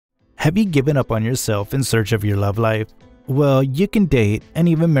Have you given up on yourself in search of your love life? Well, you can date and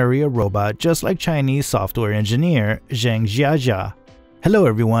even marry a robot just like Chinese software engineer Jiajia. Hello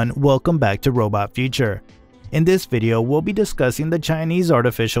everyone, welcome back to Robot Future. In this video, we'll be discussing the Chinese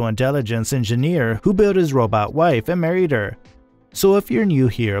artificial intelligence engineer who built his robot wife and married her. So if you're new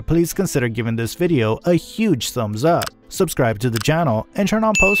here, please consider giving this video a huge thumbs up, subscribe to the channel, and turn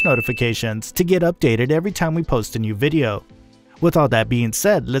on post notifications to get updated every time we post a new video. With all that being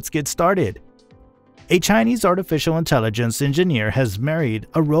said, let's get started. A Chinese artificial intelligence engineer has married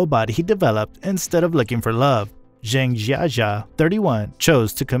a robot he developed instead of looking for love. Jiajia, 31,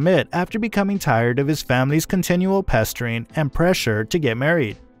 chose to commit after becoming tired of his family's continual pestering and pressure to get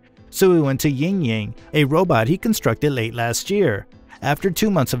married. So he went to Yingying, a robot he constructed late last year. After 2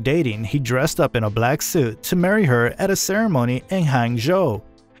 months of dating, he dressed up in a black suit to marry her at a ceremony in Hangzhou,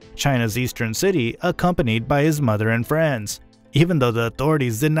 China's eastern city, accompanied by his mother and friends. Even though the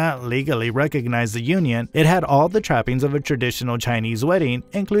authorities did not legally recognize the union, it had all the trappings of a traditional Chinese wedding,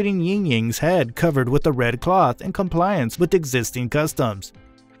 including Yingying's head covered with a red cloth in compliance with existing customs.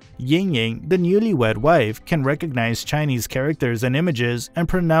 Yingying, the newlywed wife, can recognize Chinese characters and images and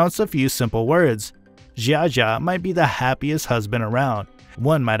pronounce a few simple words. Jiajia might be the happiest husband around.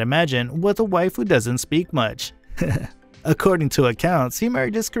 One might imagine, with a wife who doesn't speak much. According to accounts, he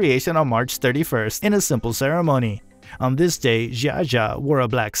married his creation on March 31st in a simple ceremony. On this day, Jiajia wore a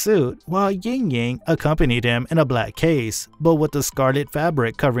black suit, while Yingying accompanied him in a black case, but with the scarlet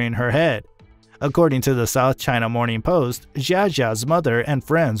fabric covering her head. According to the South China Morning Post, Jiajia's mother and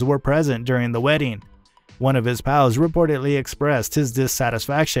friends were present during the wedding. One of his pals reportedly expressed his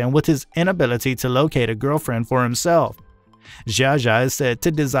dissatisfaction with his inability to locate a girlfriend for himself. Jiajia is said to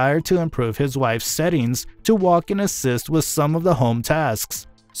desire to improve his wife's settings to walk and assist with some of the home tasks.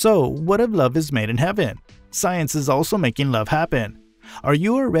 So, what if love is made in heaven? Science is also making love happen. Are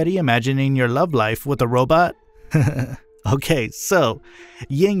you already imagining your love life with a robot? Okay, so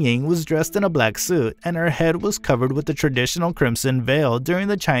Yingying was dressed in a black suit and her head was covered with the traditional crimson veil during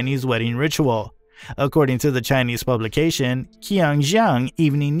the Chinese wedding ritual. According to the Chinese publication Hangzhou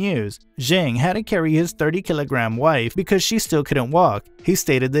Evening News, Zheng had to carry his 30-kilogram wife because she still couldn't walk. He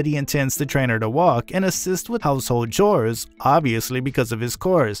stated that he intends to train her to walk and assist with household chores, obviously because of his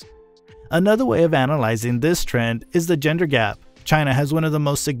course. Another way of analyzing this trend is the gender gap. China has one of the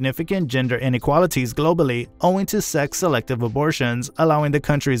most significant gender inequalities globally, owing to sex-selective abortions, allowing the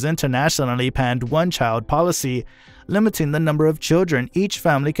country's internationally panned one-child policy, limiting the number of children each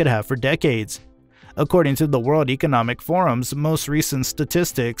family could have for decades. According to the World Economic Forum's most recent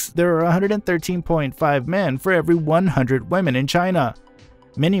statistics, there are 113.5 men for every 100 women in China.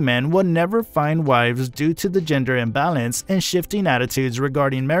 Many men will never find wives due to the gender imbalance and shifting attitudes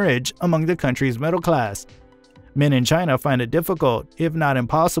regarding marriage among the country's middle class. Men in China find it difficult, if not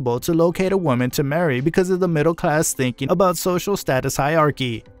impossible, to locate a woman to marry because of the middle class thinking about social status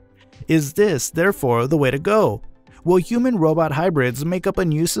hierarchy. Is this, therefore, the way to go? Will human-robot hybrids make up a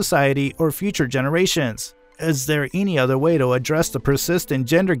new society or future generations? Is there any other way to address the persistent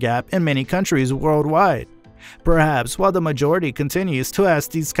gender gap in many countries worldwide? Perhaps while the majority continues to ask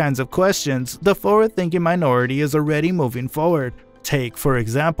these kinds of questions, the forward-thinking minority is already moving forward. Take, for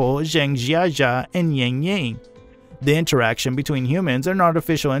example, Jiajia and Yingying. The interaction between humans and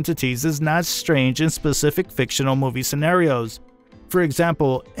artificial entities is not strange in specific fictional movie scenarios. For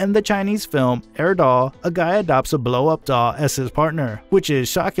example, in the Chinese film Air Doll, a guy adopts a blow-up doll as his partner, which is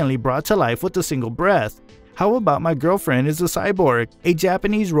shockingly brought to life with a single breath. How About My Girlfriend is a Cyborg, a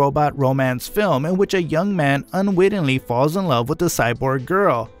Japanese robot romance film in which a young man unwittingly falls in love with a cyborg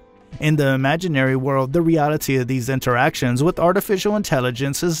girl. In the imaginary world, the reality of these interactions with artificial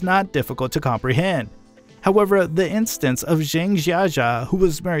intelligence is not difficult to comprehend. However, the instance of Jiajia, who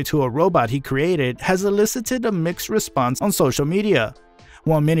was married to a robot he created, has elicited a mixed response on social media.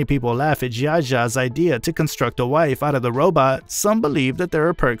 While many people laugh at Jiajia's idea to construct a wife out of the robot, some believe that there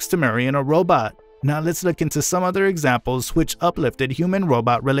are perks to marrying a robot. Now let's look into some other examples which uplifted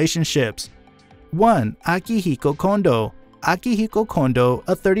human-robot relationships. 1. Akihiko Kondo. Akihiko Kondo,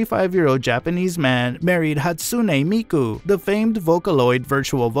 a 35-year-old Japanese man, married Hatsune Miku, the famed Vocaloid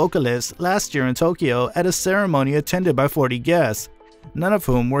virtual vocalist, last year in Tokyo at a ceremony attended by 40 guests, none of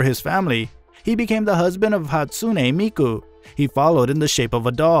whom were his family. He became the husband of Hatsune Miku. He followed in the shape of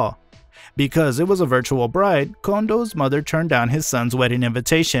a doll. Because it was a virtual bride, Kondo's mother turned down his son's wedding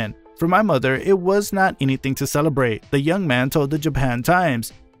invitation. For my mother, it was not anything to celebrate, the young man told the Japan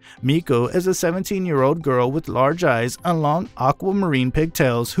Times. Miku is a 17-year-old girl with large eyes and long aquamarine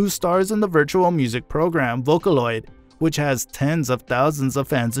pigtails who stars in the virtual music program Vocaloid, which has tens of thousands of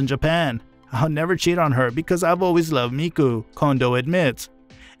fans in Japan. I'll never cheat on her because I've always loved Miku, Kondo admits.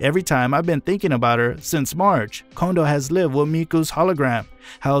 Every time I've been thinking about her since March. Kondo has lived with Miku's hologram,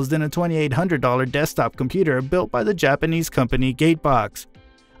 housed in a $2,800 desktop computer built by the Japanese company Gatebox.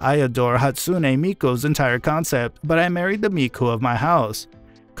 I adore Hatsune Miku's entire concept, but I married the Miku of my house.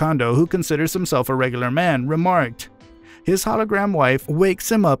 Kondo, who considers himself a regular man, remarked. His hologram wife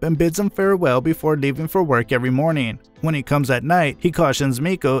wakes him up and bids him farewell before leaving for work every morning. When he comes at night, he cautions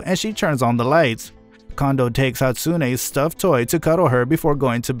Miku and she turns on the lights. Kondo takes Hatsune's stuffed toy to cuddle her before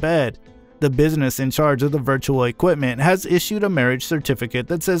going to bed. The business in charge of the virtual equipment has issued a marriage certificate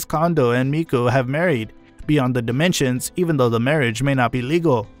that says Kondo and Miku have married, beyond the dimensions, even though the marriage may not be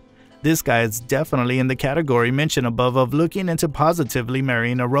legal. This guy is definitely in the category mentioned above of looking into positively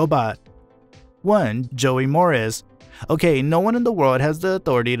marrying a robot. 1. Joey Morris. Okay, no one in the world has the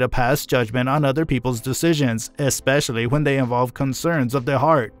authority to pass judgment on other people's decisions, especially when they involve concerns of the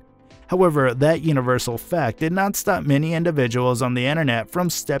heart. However, that universal fact did not stop many individuals on the internet from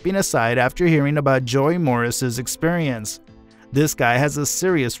stepping aside after hearing about Joey Morris's experience. This guy has a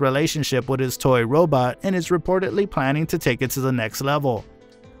serious relationship with his toy robot and is reportedly planning to take it to the next level.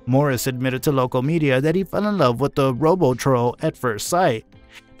 Morris admitted to local media that he fell in love with the robo-troll at first sight.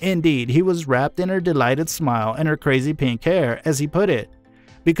 Indeed, he was wrapped in her delighted smile and her crazy pink hair, as he put it.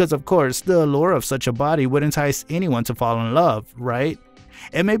 Because of course, the allure of such a body would entice anyone to fall in love, right?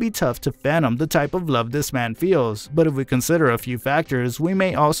 It may be tough to fathom the type of love this man feels, but if we consider a few factors, we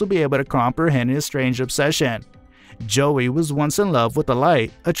may also be able to comprehend his strange obsession. Joey was once in love with a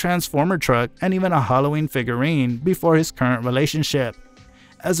light, a transformer truck, and even a Halloween figurine before his current relationship.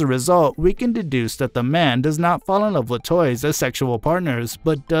 As a result, we can deduce that the man does not fall in love with toys as sexual partners,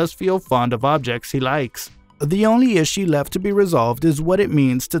 but does feel fond of objects he likes. The only issue left to be resolved is what it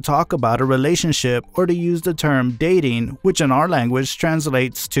means to talk about a relationship, or to use the term dating, which in our language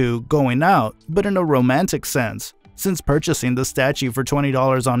translates to going out, but in a romantic sense. Since purchasing the statue for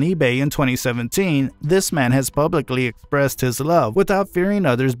 $20 on eBay in 2017, this man has publicly expressed his love without fearing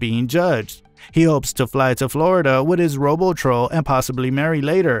others being judged. He hopes to fly to Florida with his robo-troll and possibly marry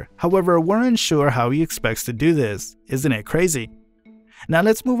later. However, we're unsure how he expects to do this. Isn't it crazy? Now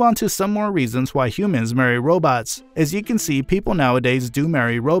let's move on to some more reasons why humans marry robots. As you can see, people nowadays do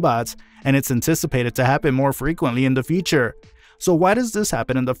marry robots, and it's anticipated to happen more frequently in the future. So why does this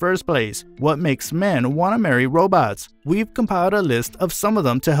happen in the first place? What makes men want to marry robots? We've compiled a list of some of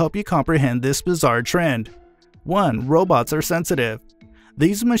them to help you comprehend this bizarre trend. 1. Robots are sensitive.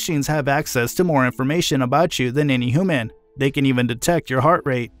 These machines have access to more information about you than any human. They can even detect your heart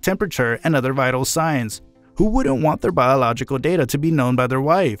rate, temperature, and other vital signs. Who wouldn't want their biological data to be known by their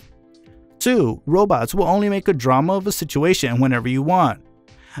wife? 2. Robots will only make a drama of a situation whenever you want.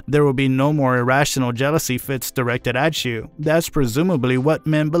 There will be no more irrational jealousy fits directed at you. That's presumably what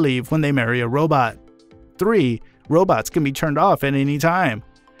men believe when they marry a robot. 3. Robots can be turned off at any time.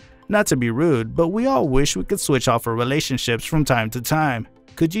 Not to be rude, but we all wish we could switch off our relationships from time to time.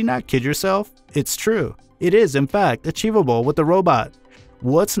 Could you not kid yourself? It's true. It is, in fact, achievable with a robot.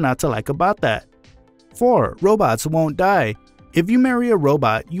 What's not to like about that? 4. Robots won't die. If you marry a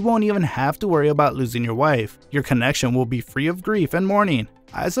robot, you won't even have to worry about losing your wife. Your connection will be free of grief and mourning.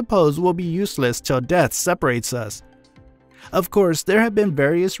 I suppose will be useless till death separates us. Of course, there have been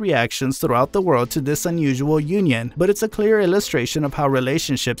various reactions throughout the world to this unusual union, but it's a clear illustration of how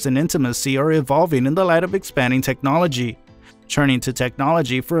relationships and intimacy are evolving in the light of expanding technology. Turning to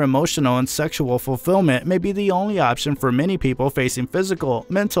technology for emotional and sexual fulfillment may be the only option for many people facing physical,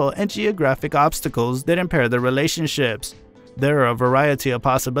 mental, and geographic obstacles that impair their relationships. There are a variety of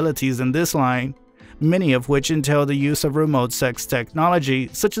possibilities in this line, many of which entail the use of remote sex technology,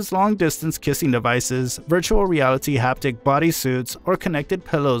 such as long-distance kissing devices, virtual reality haptic bodysuits, or connected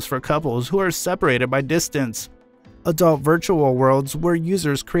pillows for couples who are separated by distance. Adult virtual worlds where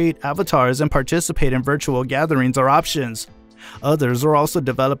users create avatars and participate in virtual gatherings are options. Others are also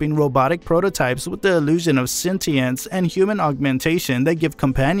developing robotic prototypes with the illusion of sentience and human augmentation that give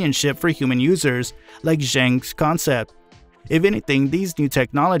companionship for human users, like Yingying's concept. If anything, these new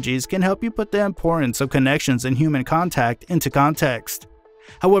technologies can help you put the importance of connections and human contact into context.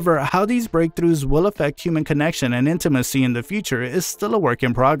 However, how these breakthroughs will affect human connection and intimacy in the future is still a work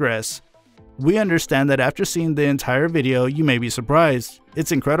in progress. We understand that after seeing the entire video, you may be surprised.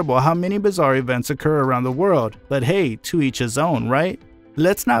 It's incredible how many bizarre events occur around the world, but hey, to each his own, right?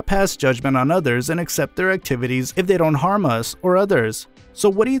 Let's not pass judgment on others and accept their activities if they don't harm us or others. So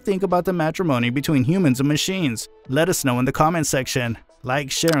what do you think about the matrimony between humans and machines? Let us know in the comment section.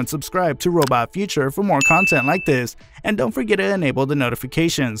 Like, share, and subscribe to Robot Future for more content like this, and don't forget to enable the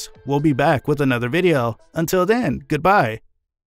notifications. We'll be back with another video. Until then, goodbye.